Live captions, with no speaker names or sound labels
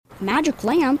Magic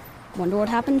lamp? Wonder what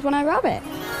happens when I rub it.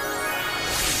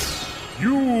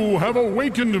 You have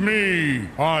awakened me.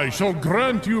 I shall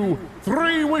grant you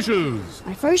 3 wishes.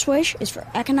 My first wish is for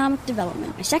economic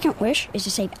development. My second wish is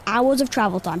to save hours of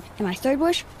travel time. And my third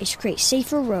wish is to create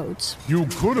safer roads. You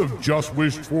could have just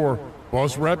wished for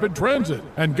bus rapid transit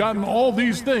and gotten all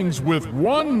these things with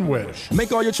 1 wish.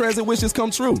 Make all your transit wishes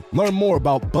come true. Learn more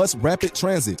about bus rapid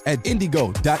transit at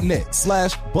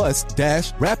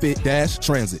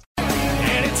indigo.net/bus-rapid-transit.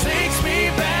 And it takes me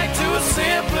back to a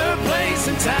simpler place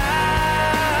in time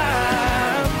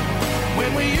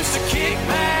when we used to kick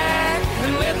back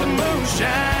and let the moon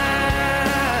shine.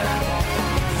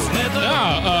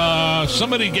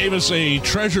 Somebody gave us a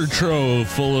treasure trove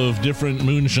full of different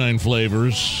moonshine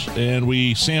flavors, and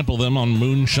we sample them on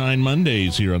Moonshine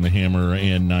Mondays here on the Hammer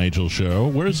and Nigel show.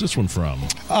 Where's this one from?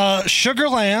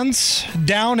 Sugarlands,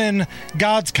 down in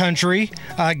God's country,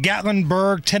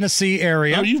 Gatlinburg, Tennessee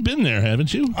area. Oh, you've been there,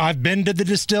 haven't you? I've been to the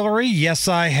distillery. Yes,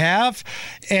 I have.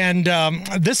 And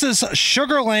this is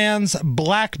Sugarland's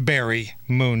Blackberry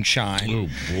Moonshine. Oh,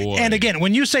 boy. And again,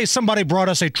 when you say somebody brought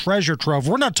us a treasure trove,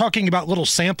 we're not talking about little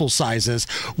sample sizes.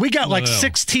 We got like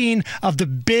 16 of the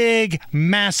big,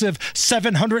 massive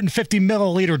 750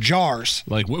 milliliter jars.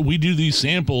 Like, we do these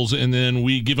samples, and then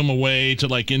we give them away to,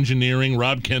 like, engineering.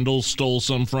 Rob Kendall stole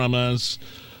some from us.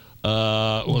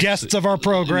 Guests of our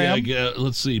program. Yeah,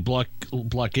 let's see.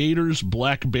 Blockaders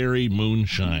Blackberry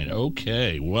Moonshine.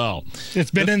 Okay, well.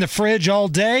 It's been in the fridge all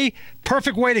day.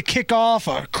 Perfect way to kick off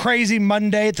a crazy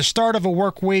Monday at the start of a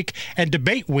work week and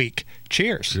debate week.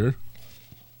 Cheers. Sure.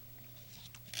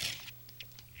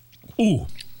 Ooh,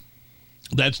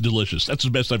 that's delicious. That's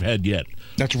the best I've had yet.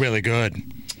 That's really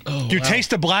good. Oh, you taste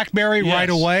the blackberry right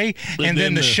away, and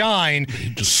then the shine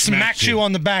just smacks you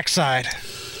on the backside.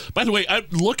 By the way, I'm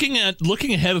looking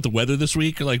ahead at the weather this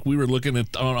week, like we were looking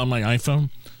at on my iPhone.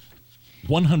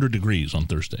 100 degrees on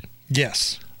Thursday.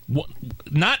 Yes.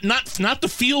 Not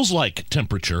the feels like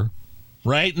temperature,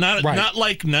 right? Not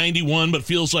like 91, but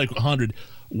feels like 100.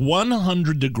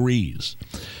 100 degrees.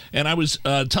 And I was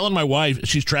telling my wife,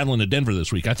 she's traveling to Denver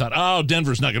this week. I thought, oh,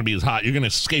 Denver's not going to be as hot. You're going to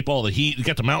escape all the heat. You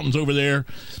got the mountains over there.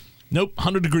 Nope,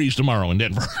 100 degrees tomorrow in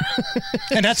Denver.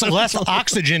 And that's less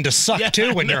oxygen to suck,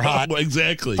 too, when you're hot.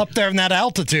 Exactly. Up there in that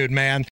altitude, man.